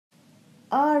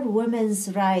Are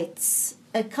women's rights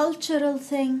a cultural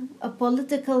thing, a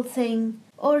political thing,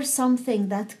 or something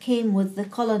that came with the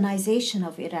colonization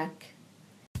of Iraq?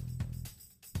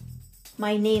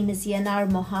 My name is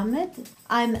Yanar Mohammed.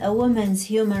 I'm a women's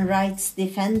human rights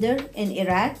defender in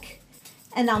Iraq,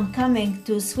 and I'm coming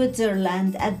to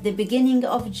Switzerland at the beginning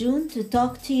of June to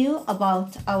talk to you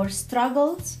about our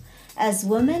struggles as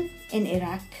women in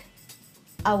Iraq.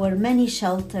 Our many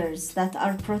shelters that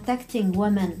are protecting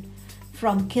women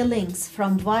from killings,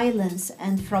 from violence,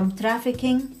 and from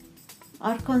trafficking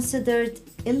are considered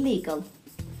illegal.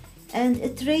 And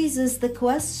it raises the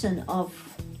question of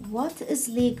what is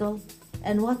legal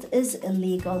and what is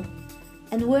illegal,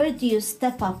 and where do you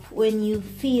step up when you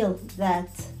feel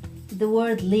that the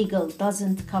word legal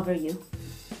doesn't cover you.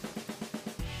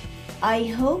 I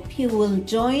hope you will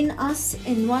join us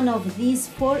in one of these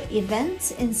 4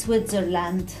 events in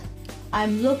Switzerland.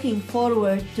 I'm looking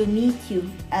forward to meet you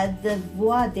at the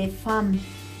VOIX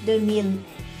 2017.